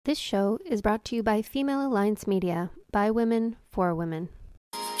This show is brought to you by Female Alliance Media, by women, for women.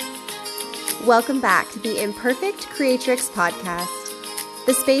 Welcome back to the Imperfect Creatrix podcast,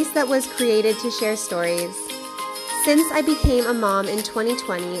 the space that was created to share stories. Since I became a mom in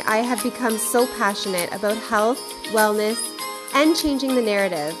 2020, I have become so passionate about health, wellness, and changing the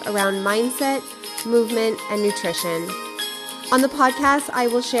narrative around mindset, movement, and nutrition. On the podcast, I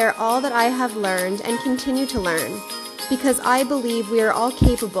will share all that I have learned and continue to learn, because I believe we are all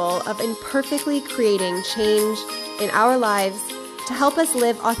capable of imperfectly creating change in our lives to help us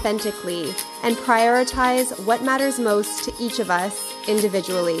live authentically and prioritize what matters most to each of us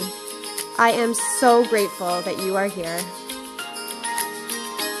individually. I am so grateful that you are here.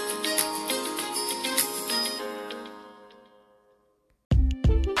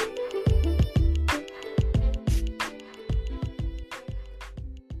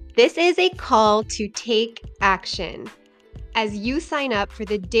 This is a call to take action as you sign up for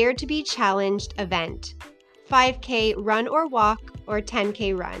the Dare to Be Challenged event, 5K run or walk or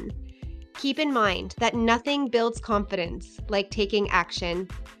 10K run. Keep in mind that nothing builds confidence like taking action.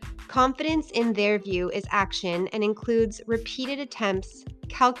 Confidence in their view is action and includes repeated attempts,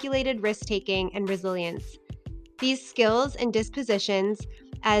 calculated risk-taking, and resilience. These skills and dispositions,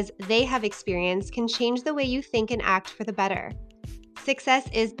 as they have experienced, can change the way you think and act for the better. Success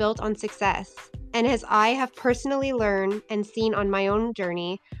is built on success, and as I have personally learned and seen on my own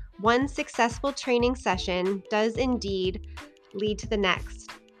journey, one successful training session does indeed lead to the next.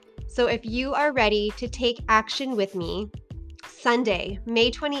 So if you are ready to take action with me, Sunday,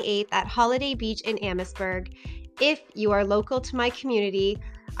 May 28th at Holiday Beach in Amherstburg, if you are local to my community,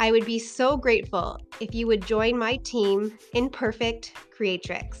 I would be so grateful if you would join my team, Imperfect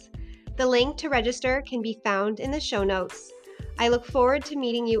Creatrix. The link to register can be found in the show notes. I look forward to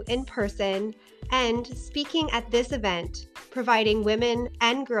meeting you in person and speaking at this event, providing women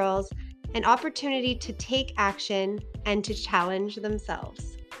and girls an opportunity to take action and to challenge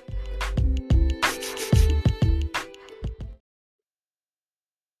themselves.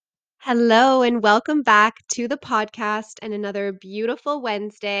 Hello, and welcome back to the podcast and another beautiful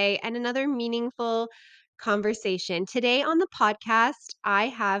Wednesday and another meaningful conversation. Today on the podcast, I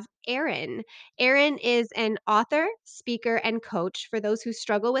have Erin. Erin is an author, speaker, and coach for those who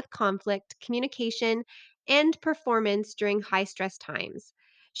struggle with conflict, communication, and performance during high stress times.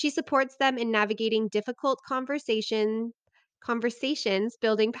 She supports them in navigating difficult conversations,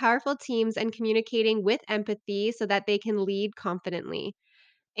 building powerful teams, and communicating with empathy so that they can lead confidently.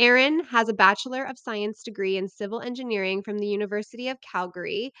 Erin has a Bachelor of Science degree in civil engineering from the University of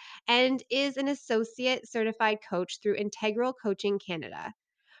Calgary and is an associate certified coach through Integral Coaching Canada.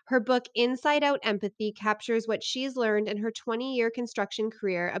 Her book, Inside Out Empathy, captures what she's learned in her 20-year construction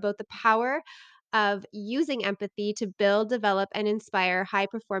career about the power of using empathy to build, develop, and inspire high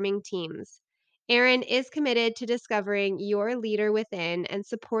performing teams. Erin is committed to discovering your leader within and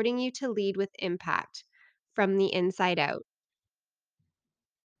supporting you to lead with impact from the inside out.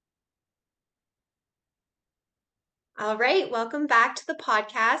 All right, welcome back to the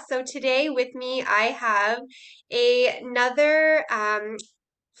podcast. So today with me, I have another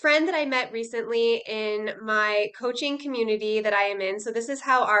friend that I met recently in my coaching community that I am in. So this is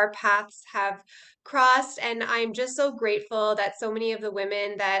how our paths have crossed, and I'm just so grateful that so many of the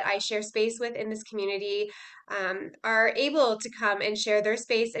women that I share space with in this community are able to come and share their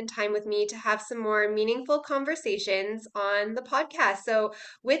space and time with me to have some more meaningful conversations on the podcast. So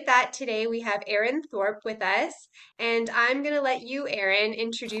with that, today we have Erin Thorp with us, and I'm going to let you, Erin,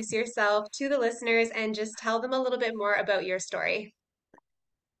 introduce yourself to the listeners and just tell them a little bit more about your story.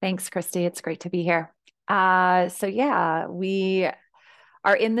 Thanks, Christy. It's great to be here. We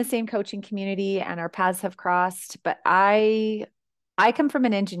are in the same coaching community and our paths have crossed, but I come from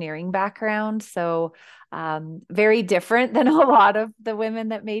an engineering background, so very different than a lot of the women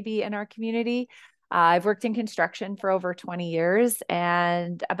that may be in our community. I've worked in construction for over 20 years,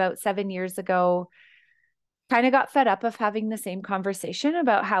 and about 7 years ago, kind of got fed up of having the same conversation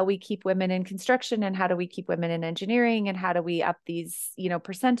about how we keep women in construction and how do we keep women in engineering and how do we up these,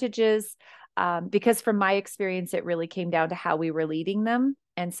 percentages. Because from my experience, it really came down to how we were leading them.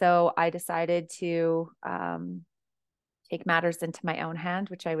 And so I decided to take matters into my own hand,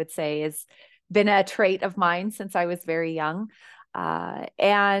 which I would say has been a trait of mine since I was very young,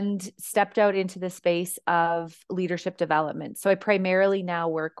 and stepped out into the space of leadership development. So I primarily now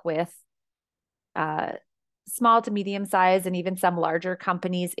work with small to medium size and even some larger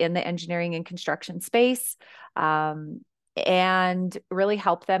companies in the engineering and construction space, and really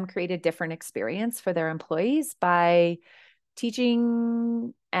help them create a different experience for their employees by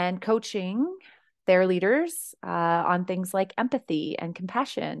teaching and coaching their leaders on things like empathy and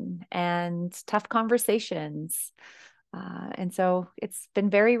compassion and tough conversations. And so it's been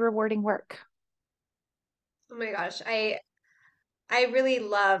very rewarding work. Oh my gosh, I really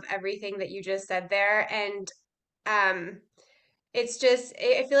love everything that you just said there, and um, it's just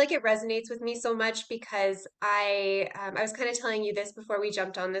I feel like it resonates with me so much because I was kind of telling you this before we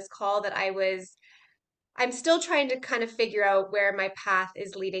jumped on this call that I'm still trying to kind of figure out where my path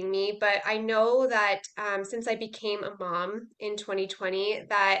is leading me, but I know that since I became a mom in 2020,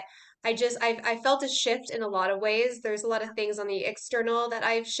 that I felt a shift in a lot of ways. There's a lot of things on the external that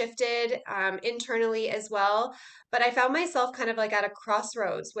I've shifted internally as well, but I found myself kind of like at a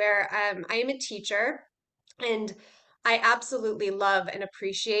crossroads where I am a teacher. And I absolutely love and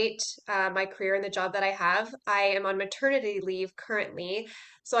appreciate my career and the job that I have. I am on maternity leave currently,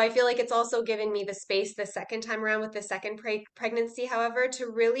 so I feel like it's also given me the space the second time around with the second pregnancy, however, to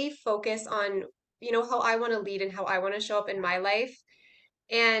really focus on, how I want to lead and how I want to show up in my life.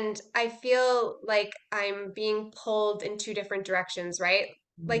 And I feel like I'm being pulled in two different directions, right?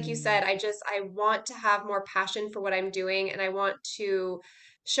 Like you Mm, said, I want to have more passion for what I'm doing and I want to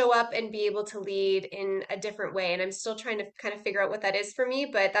show up and be able to lead in a different way. And I'm still trying to kind of figure out what that is for me,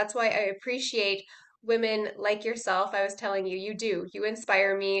 but that's why I appreciate women like yourself. I was telling you, you do. You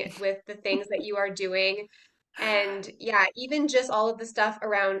inspire me with the things that you are doing. And yeah, even just all of the stuff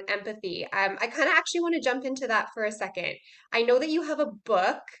around empathy. I kind of actually want to jump into that for a second. I know that you have a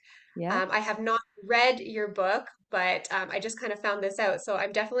book. yeah. I have not read your book, but I just kind of found this out. So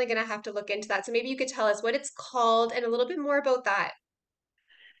I'm definitely going to have to look into that. So maybe you could tell us what it's called and a little bit more about that.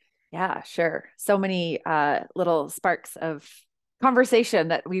 Yeah, sure. So many little sparks of conversation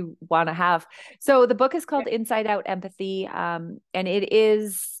that we want to have. So the book is Yeah. called Inside Out Empathy, and it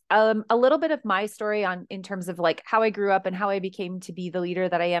is a little bit of my story on in terms of like how I grew up and how I became to be the leader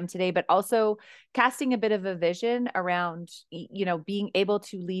that I am today, but also casting a bit of a vision around being able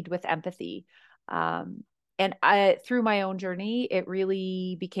to lead with empathy. Um, and through my own journey, it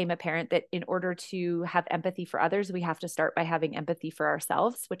really became apparent that in order to have empathy for others, we have to start by having empathy for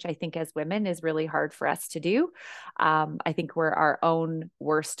ourselves, which I think as women is really hard for us to do. I think we're our own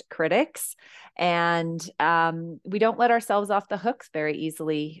worst critics, and we don't let ourselves off the hooks very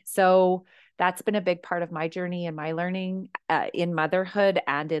easily. So that's been a big part of my journey and my learning in motherhood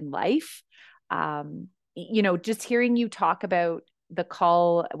and in life. Just hearing you talk about the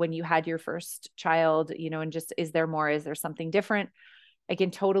call when you had your first child, and just, is there more? Is there something different? I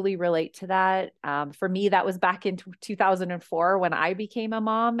can totally relate to that. For me, that was back in 2004 when I became a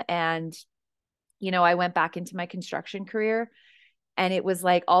mom. And, I went back into my construction career. And it was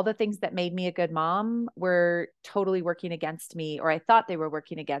like all the things that made me a good mom were totally working against me, or I thought they were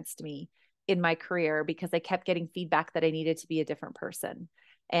working against me in my career because I kept getting feedback that I needed to be a different person.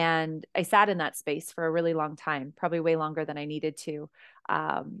 And I sat in that space for a really long time, probably way longer than I needed to.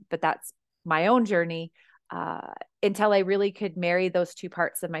 But that's my own journey until I really could marry those two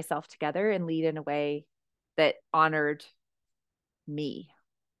parts of myself together and lead in a way that honored me,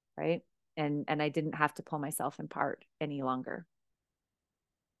 right? And I didn't have to pull myself apart any longer.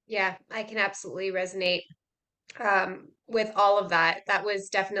 Yeah, I can absolutely resonate with all of that. That was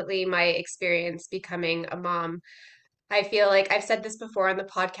definitely my experience becoming a mom. I feel like I've said this before on the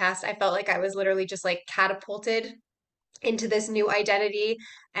podcast. I felt like I was literally just like catapulted into this new identity.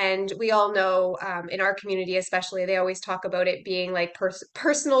 And we all know in our community, especially, they always talk about it being like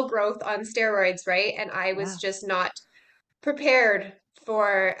personal growth on steroids, right? And I was Yeah. just not prepared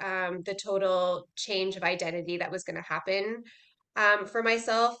for the total change of identity that was going to happen for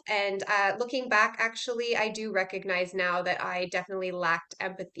myself. And looking back, actually, I do recognize now that I definitely lacked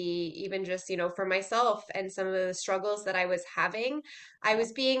empathy, even just, for myself and some of the struggles that I was having. I Yeah.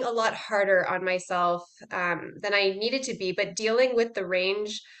 was being a lot harder on myself than I needed to be, but dealing with the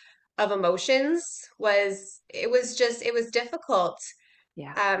range of emotions it was difficult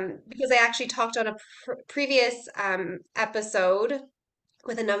Yeah. because I actually talked on a previous episode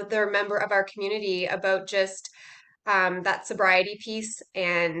with another member of our community about just that sobriety piece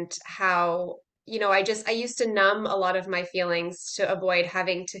and how, I used to numb a lot of my feelings to avoid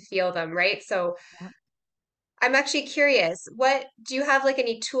having to feel them, right? So Yeah. I'm actually curious, what do you have like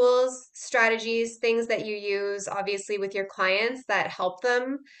any tools, strategies, things that you use obviously with your clients that help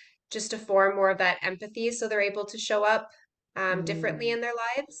them just to form more of that empathy so they're able to show up differently Mm. in their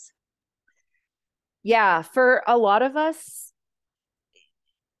lives? Yeah, for a lot of us,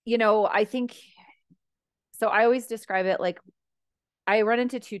 I think so. I always describe it like I run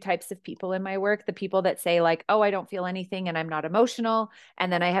into two types of people in my work. The people that say like, oh, I don't feel anything and I'm not emotional.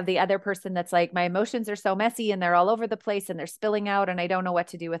 And then I have the other person that's like, my emotions are so messy and they're all over the place and they're spilling out and I don't know what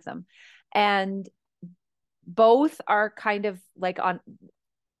to do with them. And both are kind of like on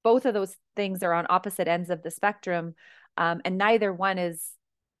both of those things are on opposite ends of the spectrum. And neither one is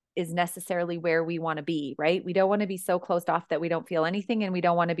necessarily where we want to be, right? We don't want to be so closed off that we don't feel anything, and we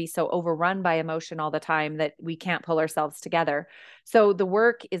don't want to be so overrun by emotion all the time that we can't pull ourselves together. So the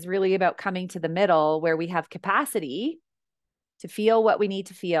work is really about coming to the middle where we have capacity to feel what we need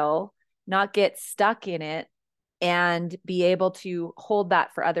to feel, not get stuck in it, and be able to hold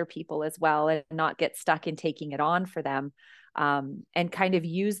that for other people as well and not get stuck in taking it on for them, and kind of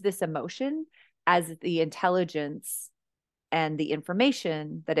use this emotion as the intelligence and the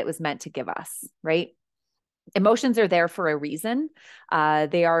information that it was meant to give us, right? Emotions are there for a reason.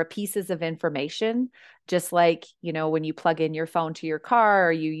 They are pieces of information, just like, you know, when you plug in your phone to your car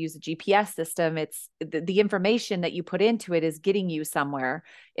or you use a GPS system, it's the information that you put into it is getting you somewhere.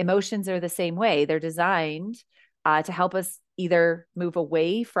 Emotions are the same way. They're designed to help us either move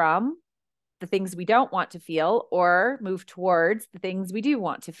away from the things we don't want to feel or move towards the things we do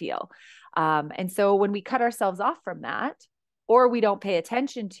want to feel. And so when we cut ourselves off from that, or we don't pay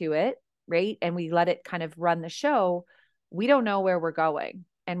attention to it, right, and we let it kind of run the show, we don't know where we're going,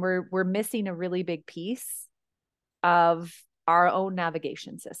 and we're missing a really big piece of our own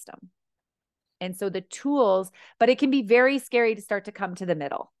navigation system. And so the tools, but it can be very scary to start to come to the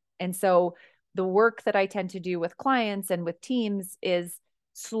middle. And so the work that I tend to do with clients and with teams is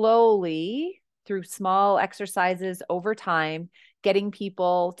slowly, through small exercises over time, getting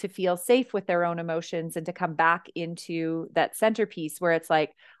people to feel safe with their own emotions and to come back into that centerpiece where it's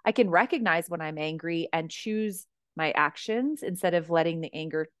like, I can recognize when I'm angry and choose my actions instead of letting the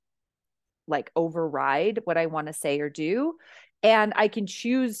anger like override what I want to say or do. And I can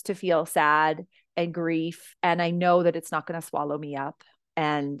choose to feel sad and grief. And I know that it's not going to swallow me up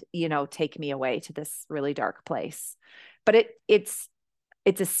and, you know, take me away to this really dark place. But it's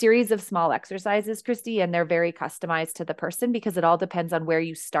a series of small exercises, Christy, and they're very customized to the person because it all depends on where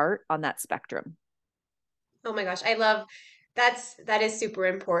you start on that spectrum. Oh my gosh, I love that is super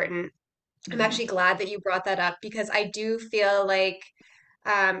important. I'm Mhm. actually glad that you brought that up because I do feel like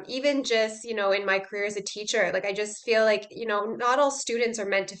even just, in my career as a teacher, like I just feel like, not all students are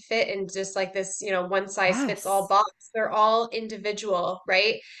meant to fit in just like this, one size fits all Yes. box. They're all individual,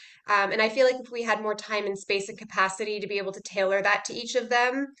 right? And I feel like if we had more time and space and capacity to be able to tailor that to each of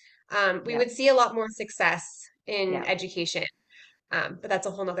them, we Yeah. would see a lot more success in Yeah. education. But that's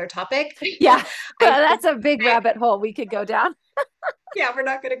a whole nother topic. Yeah. I That's a big rabbit hole we could go down. yeah, we're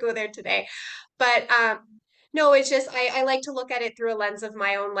not going to go there today. But no, it's just I like to look at it through a lens of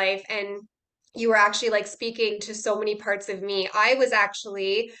my own life. And you were actually like speaking to so many parts of me. I was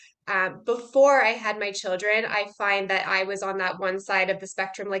actually, before I had my children, I find that I was on that one side of the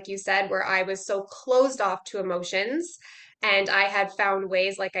spectrum, like you said, where I was so closed off to emotions. And I had found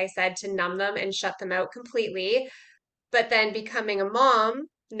ways, like I said, to numb them and shut them out completely. But then becoming a mom,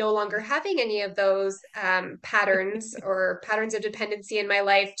 no longer having any of those patterns or patterns of dependency in my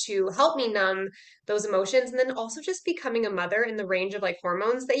life to help me numb those emotions. And then also just becoming a mother in the range of like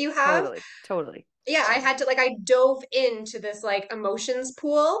hormones that you have. Totally. Totally. Yeah, I had to like, I dove into this like emotions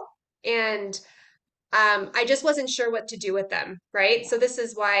pool and I just wasn't sure what to do with them, right? Yeah. So this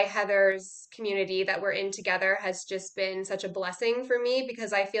is why Heather's community that we're in together has just been such a blessing for me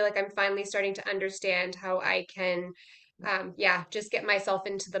because I feel like I'm finally starting to understand how I can, yeah, just get myself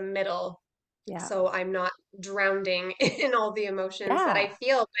into the middle Yeah. so I'm not drowning in all the emotions that I Yeah.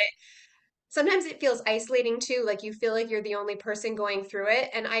 feel. But sometimes it feels isolating too, like you feel like you're the only person going through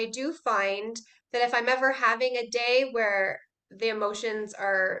it. And I do find that if I'm ever having a day where the emotions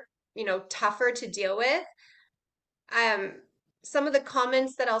are, tougher to deal with, um some of the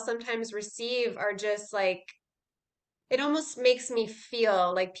comments that I'll sometimes receive are just like it almost makes me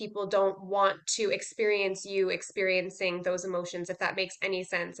feel like people don't want to experience you experiencing those emotions, if that makes any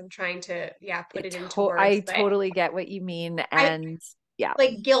sense. I'm trying to, yeah, put it into I words, but totally get what you mean. I And yeah.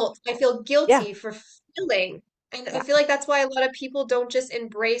 like guilt. I feel Yeah. guilty for feeling. And I Yeah. feel like that's why a lot of people don't just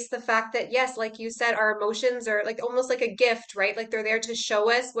embrace the fact that, yes, like you said, our emotions are like almost like a gift, right? Like they're there to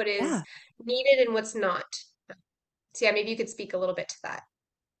show us what is Yeah. needed and what's not. So yeah, maybe you could speak a little bit to that.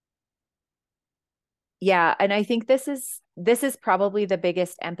 Yeah. And I think this is probably the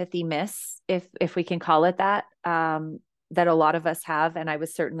biggest empathy miss, if we can call it that, that a lot of us have. And I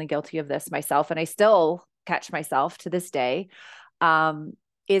was certainly guilty of this myself, and I still catch myself to this day. Um,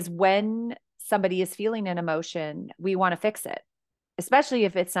 is when somebody is feeling an emotion, we want to fix it, especially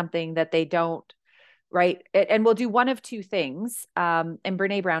if it's something that they don't right? And we'll do one of two things. And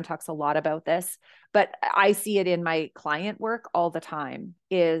Brene Brown talks a lot about this, but I see it in my client work all the time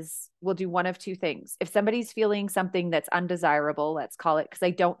is we'll do one of two things. If somebody's feeling something that's undesirable, let's call it, because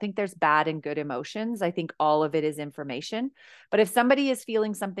I don't think there's bad and good emotions. I think all of it is information. But if somebody is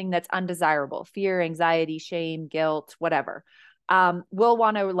feeling something that's undesirable, fear, anxiety, shame, guilt, whatever, we'll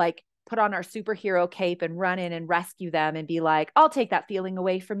want to like put on our superhero cape and run in and rescue them and be like, I'll take that feeling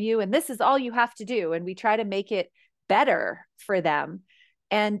away from you. And this is all you have to do. And we try to make it better for them.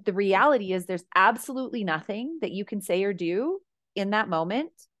 And the reality is, there's absolutely nothing that you can say or do in that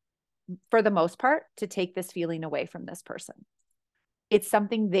moment, for the most part, to take this feeling away from this person. It's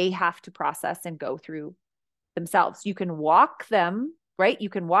something they have to process and go through themselves. You can walk them, right? You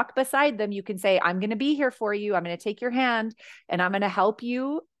can walk beside them. You can say, I'm going to be here for you. I'm going to take your hand and I'm going to help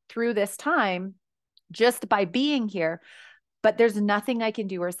you through this time just by being here. But there's nothing I can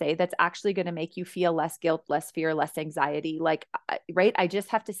do or say that's actually going to make you feel less guilt, less fear, less anxiety. Like, right? I just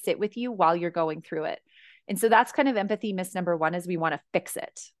have to sit with you while you're going through it. And so that's kind of empathy miss number one, is we want to fix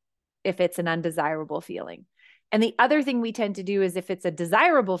it if it's an undesirable feeling. And the other thing we tend to do is if it's a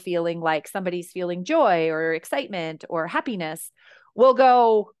desirable feeling, like somebody's feeling joy or excitement or happiness, we'll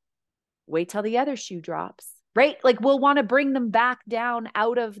go, wait till the other shoe drops, right? Like we'll want to bring them back down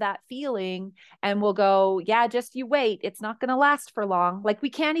out of that feeling and we'll go, yeah, just you wait. It's not going to last for long. Like we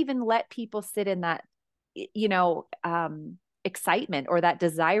can't even let people sit in that, you know, excitement or that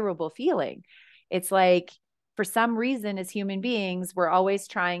desirable feeling. It's like, for some reason, as human beings, we're always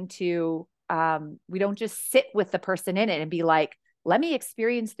trying to, we don't just sit with the person in it and be like, let me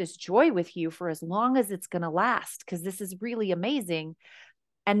experience this joy with you for as long as it's going to last, because this is really amazing.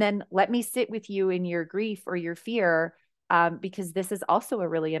 And then let me sit with you in your grief or your fear, because this is also a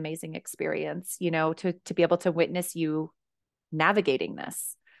really amazing experience, you know, to be able to witness you navigating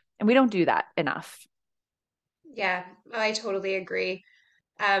this. And we don't do that enough. Yeah, I totally agree.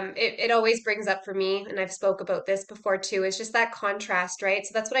 It always brings up for me, and I've spoke about this before too, it's just that contrast, right?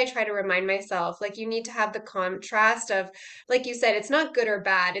 So that's what I try to remind myself. Like you need to have the contrast of, like you said, it's not good or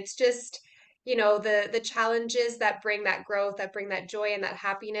bad. It's just, the challenges that bring that growth, that bring that joy and that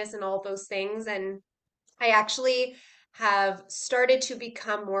happiness and all those things. And I actually have started to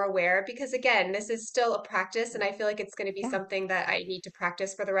become more aware because again, this is still a practice and I feel like it's going to be Yeah. something that I need to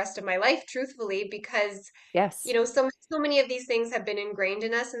practice for the rest of my life, truthfully, because Yes. so many of these things have been ingrained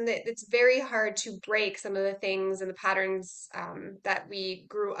in us, and that it's very hard to break some of the things and the patterns that we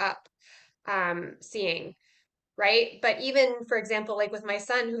grew up seeing, right? But even, for example, like with my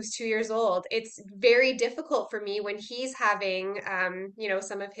son who's 2 years old, it's very difficult for me when he's having,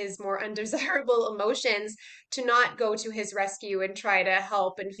 some of his more undesirable emotions to not go to his rescue and try to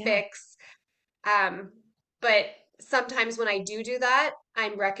help and Yeah. fix. Um, but sometimes when I do that,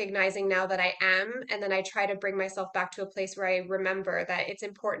 I'm recognizing now that I am, and then I try to bring myself back to a place where I remember that it's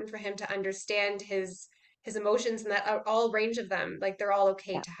important for him to understand his emotions and that all range of them, like they're all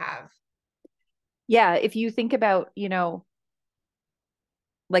okay Yeah. to have. Yeah. If you think about, you know,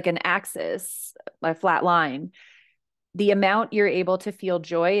 like an axis, a flat line, the amount you're able to feel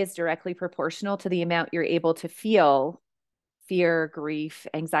joy is directly proportional to the amount you're able to feel fear, grief,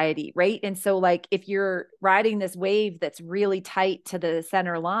 anxiety, right? And so, like, if you're riding this wave that's really tight to the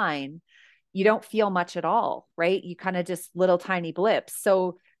center line, you don't feel much at all, right? You kind of just little tiny blips.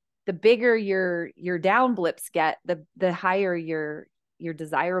 So the bigger your down blips get, the higher your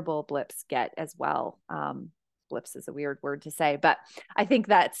desirable blips get as well. Blips is a weird word to say, but I think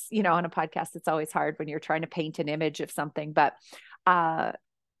that's, you know, on a podcast, it's always hard when you're trying to paint an image of something, uh,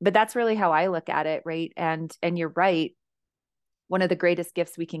 but that's really how I look at it, right? And you're right. One of the greatest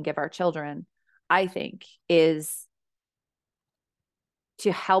gifts we can give our children, I think, is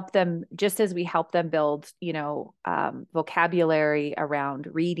to help them, just as we help them build, you know, vocabulary around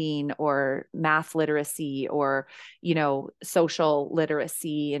reading or math literacy or, you know, social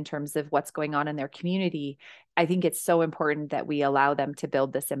literacy in terms of what's going on in their community. I think it's so important that we allow them to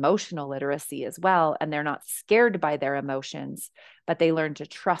build this emotional literacy as well. And they're not scared by their emotions, but they learn to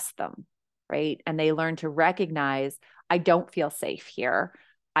trust them, right? And they learn to recognize, I don't feel safe here.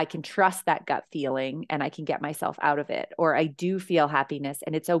 I can trust that gut feeling and I can get myself out of it. Or I do feel happiness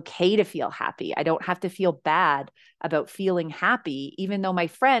and it's okay to feel happy. I don't have to feel bad about feeling happy, even though my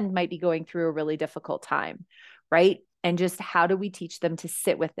friend might be going through a really difficult time. Right. And just how do we teach them to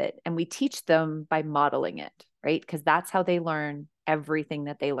sit with it? And we teach them by modeling it, right? Because that's how they learn everything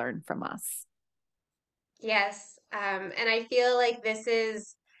that they learn from us. Yes. And I feel like this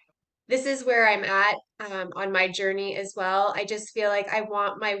is where I'm at on my journey as well. I just feel like I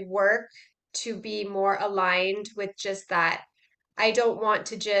want my work to be more aligned with just that. I don't want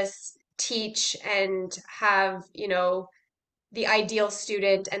to just teach and have, the ideal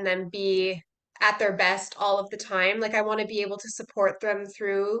student and then be at their best all of the time. Like I want to be able to support them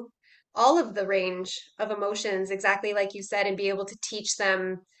through all of the range of emotions, exactly like you said, and be able to teach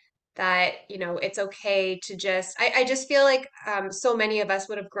them that, it's okay to I just feel like so many of us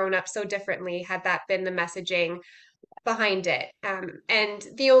would have grown up so differently had that been the messaging behind it. And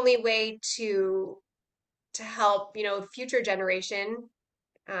the only way to help, future generation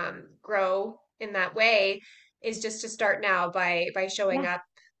grow in that way is just to start now by showing Yeah. up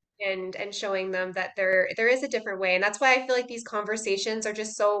and showing them that there is a different way. And that's why I feel like these conversations are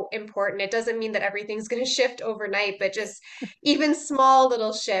just so important. It doesn't mean that everything's going to shift overnight, but just even small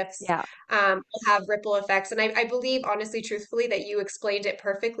little shifts Yeah. will have ripple effects. And I believe, honestly, truthfully, that you explained it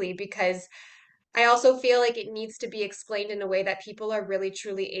perfectly, because I also feel like it needs to be explained in a way that people are really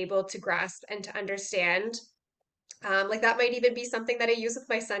truly able to grasp and to understand. Like that might even be something that I use with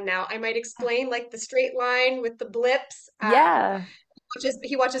my son now. I might explain like the straight line with the blips. Yeah.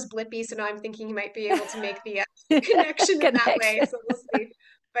 He watches Blippi, so now I'm thinking he might be able to make the connection in that way. Connection. So we'll see.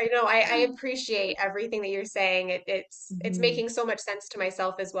 But no, I appreciate everything that you're saying. It's Mhm. making so much sense to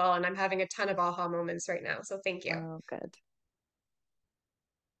myself as well, and I'm having a ton of aha moments right now. So thank you. Oh, good.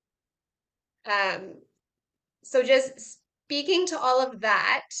 Um, so just speaking to all of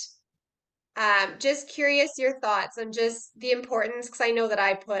that, just curious your thoughts on just the importance, because I know that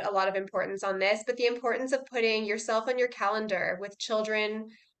I put a lot of importance on this, but the importance of putting yourself on your calendar with children,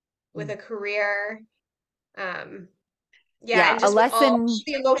 with Mm. a career, um, yeah, Yeah, and a just with all lesson.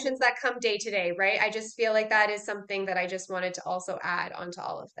 the emotions that come day to day, right? I just feel like that is something that I just wanted to also add onto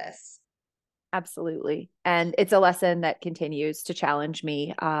all of this. Absolutely. And it's a lesson that continues to challenge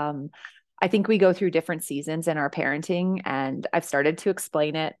me. I think we go through different seasons in our parenting, and I've started to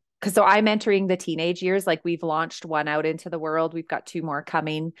explain it. Because so I'm entering the teenage years, like we've launched one out into the world. We've got two more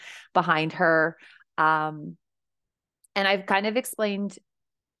coming behind her. Um, and I've kind of explained,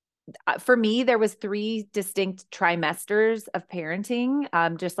 for me, there was three distinct trimesters of parenting,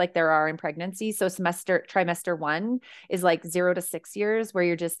 just like there are in pregnancy. So trimester one is like 0 to 6 years, where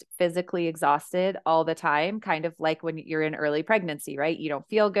you're just physically exhausted all the time, kind of like when you're in early pregnancy, right? You don't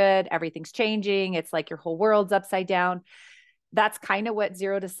feel good, everything's changing, it's like your whole world's upside down. That's kind of what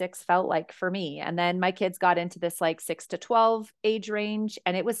 0 to 6 felt like for me. And then my kids got into this like 6 to 12 age range,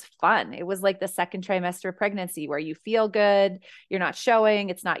 and it was fun. It was like the second trimester of pregnancy where you feel good, you're not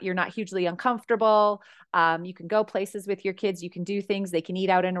showing, you're not hugely uncomfortable. You can go places with your kids, you can do things, they can eat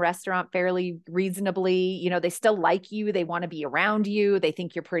out in a restaurant fairly reasonably. They still like you, they want to be around you, they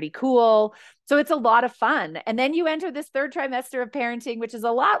think you're pretty cool. So it's a lot of fun. And then you enter this third trimester of parenting, which is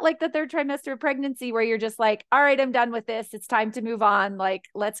a lot like the third trimester of pregnancy, where you're just like, all right, I'm done with this. It's time to move on. Like,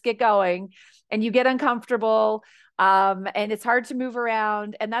 let's get going. And you get uncomfortable. And it's hard to move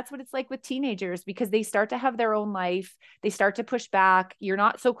around. And that's what it's like with teenagers, because they start to have their own life. They start to push back. You're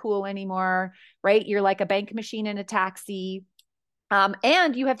not so cool anymore, right? You're like a bank machine in a taxi.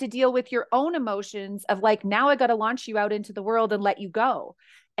 And you have to deal with your own emotions of like, now I got to launch you out into the world and let you go.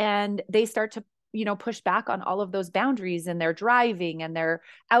 And they start to, push back on all of those boundaries, and they're driving and they're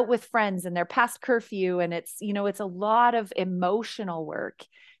out with friends and they're past curfew. And it's a lot of emotional work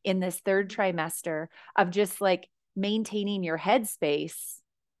in this third trimester of just like maintaining your headspace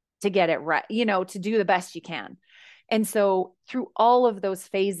to get it right, to do the best you can. And so through all of those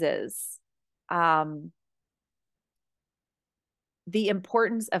phases, the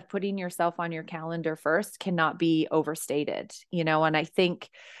importance of putting yourself on your calendar first cannot be overstated, and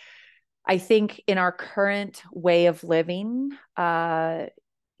I think in our current way of living,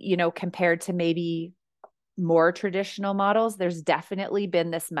 compared to maybe more traditional models, there's definitely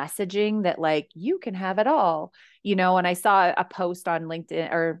been this messaging that like you can have it all, and I saw a post on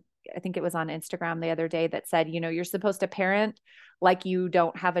LinkedIn, or I think it was on Instagram the other day, that said, you're supposed to parent like you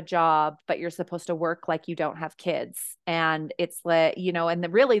don't have a job, but you're supposed to work like you don't have kids. And it's like,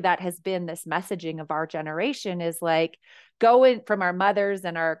 really that has been this messaging of our generation, is like, go in, from our mothers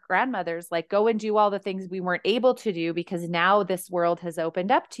and our grandmothers, like go and do all the things we weren't able to do because now this world has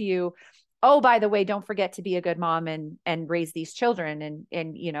opened up to you. Oh, by the way, don't forget to be a good mom and raise these children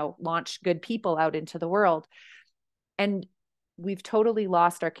and launch good people out into the world. And we've totally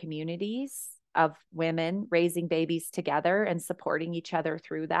lost our communities of women raising babies together and supporting each other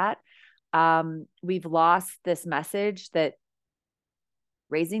through that. We've lost this message that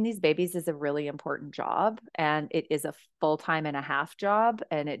raising these babies is a really important job, and it is a full-time and a half job,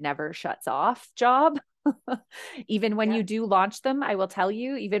 and it never shuts off job. Even when Yeah. you do launch them, I will tell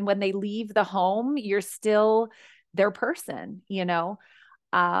you, even when they leave the home, you're still their person.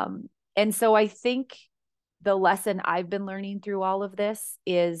 And so I think the lesson I've been learning through all of this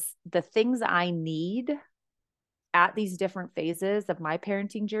is the things I need at these different phases of my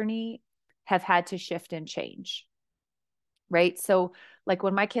parenting journey have had to shift and change. Right. So, like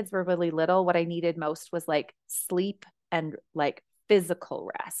when my kids were really little, what I needed most was like sleep and like physical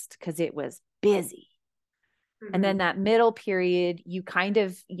rest because it was busy. And then Mm-hmm. that middle period, you kind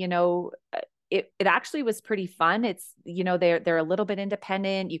of, it actually was pretty fun. It's, they're a little bit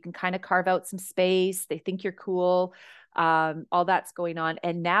independent. You can kind of carve out some space. They think you're cool. All that's going on.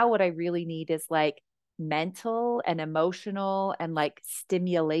 And now what I really need is like mental and emotional and like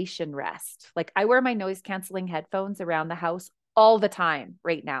stimulation rest. Like I wear my noise canceling headphones around the house all the time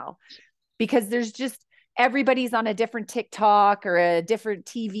right now because there's just everybody's on a different TikTok or a different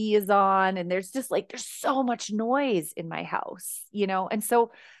TV is on. And there's just like, there's so much noise in my house, And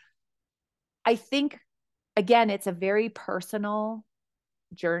so I think, again, it's a very personal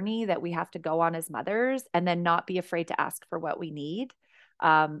journey that we have to go on as mothers and then not be afraid to ask for what we need.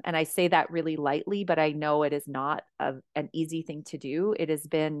 And I say that really lightly, but I know it is not an easy thing to do. It has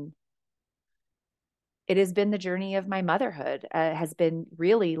been the journey of my motherhood, has been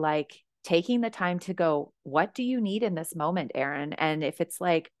really like taking the time to go, what do you need in this moment, Erin? And if it's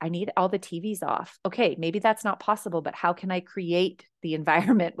like, I need all the TVs off, okay, maybe that's not possible, but how can I create the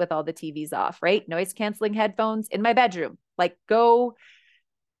environment with all the TVs off, right? Noise canceling headphones in my bedroom, like go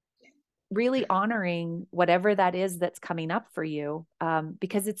really honoring whatever that is that's coming up for you.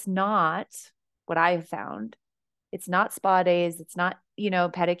 Because it's not what I have found. It's not spa days. It's not,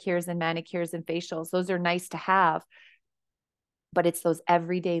 pedicures and manicures and facials. Those are nice to have, but it's those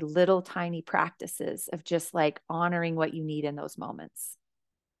everyday little tiny practices of just like honoring what you need in those moments.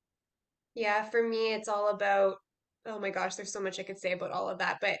 Yeah, for me, it's all about, oh my gosh, there's so much I could say about all of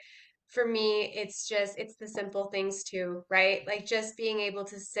that. But for me, it's the simple things too, right? Like just being able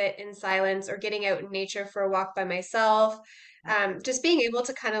to sit in silence or getting out in nature for a walk by myself. Just being able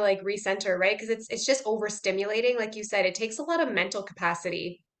to kind of like recenter, right? Because it's just overstimulating. Like you said, it takes a lot of mental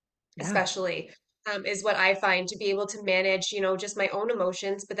capacity, Yeah. especially, is what I find to be able to manage, just my own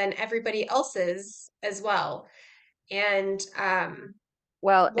emotions, but then everybody else's as well. And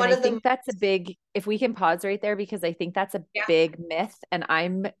Well, and one I of the, think that's a big, if we can pause right there, because I think that's a yeah, big myth. And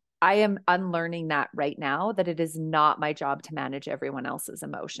I am unlearning that right now, that it is not my job to manage everyone else's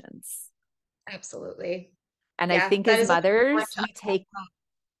emotions. absolutely. And I Yeah, think that as is a good one mothers, to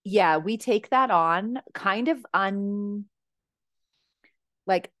we take that on kind of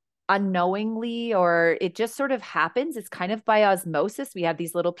like unknowingly, or it just sort of happens. It's kind of by osmosis. We have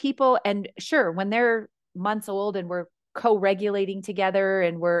these little people, and sure, when they're months old and we're co-regulating together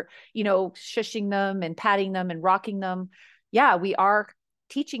and we're, shushing them and patting them and rocking them, yeah, we are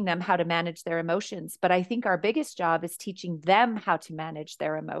teaching them how to manage their emotions. But I think our biggest job is teaching them how to manage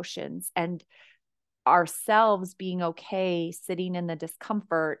their emotions and ourselves being okay sitting in the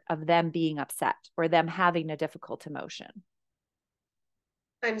discomfort of them being upset or them having a difficult emotion.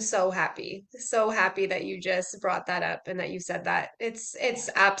 I'm so happy that you just brought that up and that you said that. It's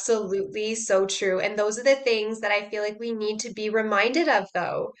absolutely so true. And those are the things that I feel like we need to be reminded of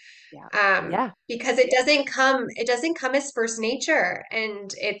though. Yeah. Yeah. Because it doesn't come as first nature.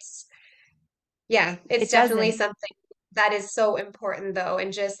 And it's It definitely doesn't. something that is so important though.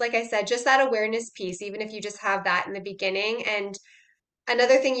 And just like I said, just that awareness piece, even if you just have that in the beginning. And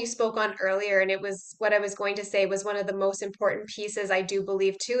another thing you spoke on earlier, and it was what I was going to say was one of the most important pieces I do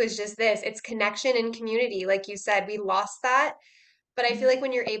believe too, is just this, it's connection and community. Like you said, we lost that. But I feel like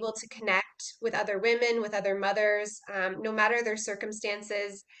when you're able to connect with other women, with other mothers, no matter their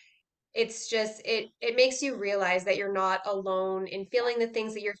circumstances, it's just it makes you realize that you're not alone in Yeah. feeling the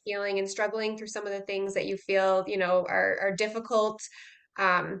things that you're feeling and struggling through some of the things that you feel, are difficult.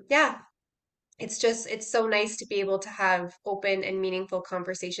 Yeah, it's so nice to be able to have open and meaningful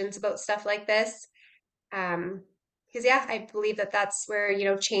conversations about stuff like this. Um, because yeah, I believe that that's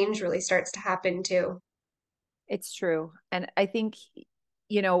where, change really starts to happen too. It's true. And I think,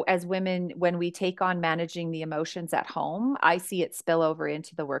 as women, when we take on managing the emotions at home, I see it spill over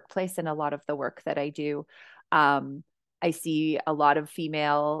into the workplace and a lot of the work that I do. Um, I see a lot of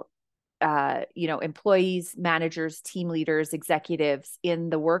female, employees, managers, team leaders, executives in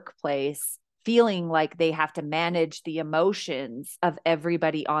the workplace feeling like they have to manage the emotions of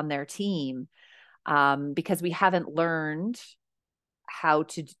everybody on their team, because we haven't learned how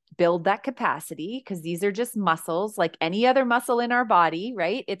to build that capacity, because these are just muscles like any other muscle in our body,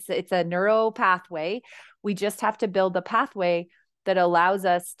 right? It's a neural pathway. We just have to build the pathway that allows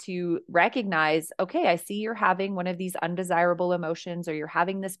us to recognize, okay, I see you're having one of these undesirable emotions or you're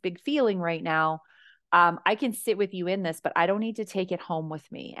having this big feeling right now. I can sit with you in this, but I don't need to take it home with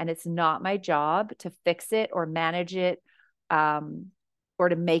me. And it's not my job to fix it or manage it, or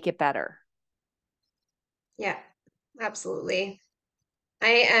to make it better. Yeah, absolutely.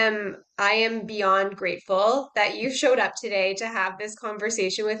 I am beyond grateful that you showed up today to have this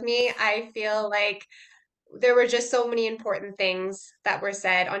conversation with me. I feel like there were just so many important things that were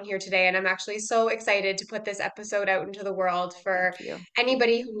said on here today, and I'm actually so excited to put this episode out into the world Oh, for thank you.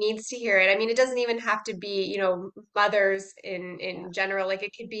 anybody who needs to hear it. I mean, it doesn't even have to be, mothers in Yeah. general. Like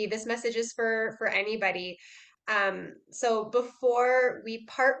it could be this message is for anybody. So before we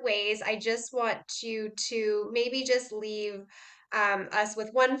part ways, I just want you to maybe just leave us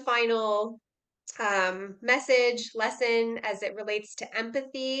with one final message, lesson as it relates to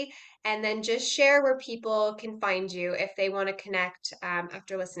empathy, and then just share where people can find you if they want to connect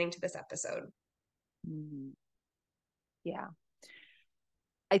after listening to this episode. Mhm. Yeah.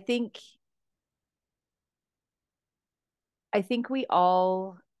 I think we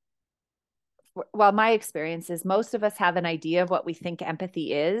all, well, my experience is most of us have an idea of what we think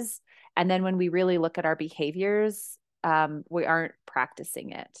empathy is. And then when we really look at our behaviors, we aren't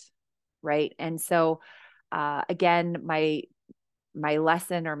practicing it. Right. And so, again, my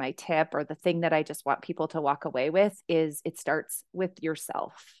lesson or my tip or the thing that I just want people to walk away with is it starts with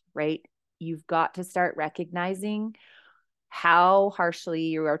yourself, right? You've got to start recognizing how harshly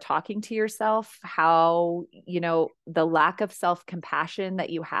you are talking to yourself, how, the lack of self compassion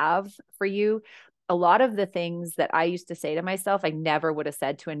that you have for you. A lot of the things that I used to say to myself, I never would have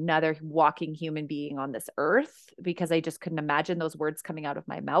said to another walking human being on this earth because I just couldn't imagine those words coming out of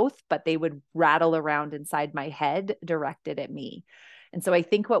my mouth, but they would rattle around inside my head directed at me. And so I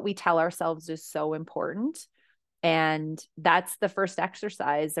think what we tell ourselves is so important. And that's the first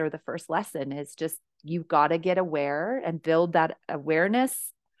exercise or the first lesson is just you've got to get aware and build that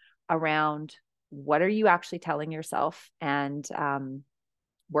awareness around what are you actually telling yourself and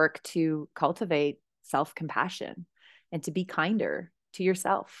work to cultivate self-compassion and to be kinder to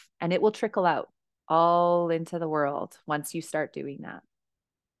yourself. And it will trickle out all into the world once you start doing that.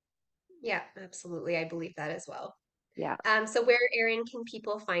 Yeah, absolutely. I believe that as well. Yeah. So where, Erin, can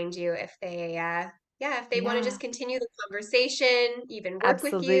people find you if they, if they want to just Yeah. continue the conversation, even work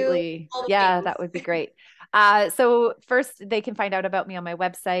with you, Absolutely. all the Yeah, things? that would be great. So first they can find out about me on my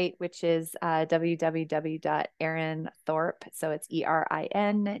website, which is www.erinthorp. So it's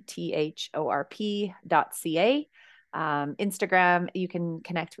ERINTHORP.ca. Instagram, you can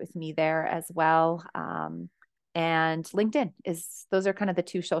connect with me there as well. And LinkedIn those are kind of the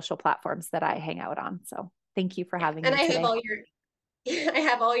two social platforms that I hang out on. So thank you for Yeah, having and me I have today. all your I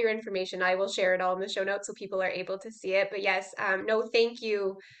have all your information. I will share it all in the show notes so people are able to see it. But yes, no, thank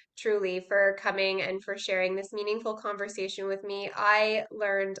you truly for coming and for sharing this meaningful conversation with me. I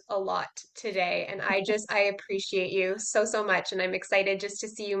learned a lot today and I appreciate you so, so much. And I'm excited just to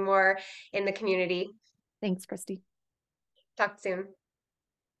see you more in the community. Thanks, Christy. Talk soon.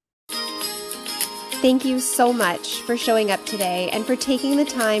 Thank you so much for showing up today and for taking the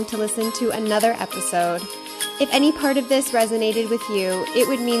time to listen to another episode. If any part of this resonated with you, it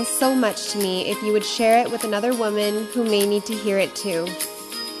would mean so much to me if you would share it with another woman who may need to hear it too.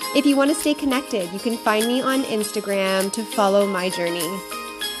 If you want to stay connected, you can find me on Instagram to follow my journey.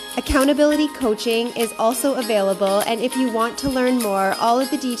 Accountability coaching is also available, and if you want to learn more, all of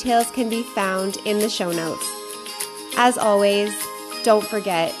the details can be found in the show notes. As always, don't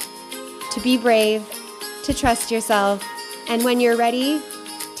forget to be brave, to trust yourself, and when you're ready,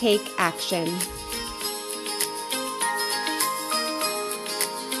 take action.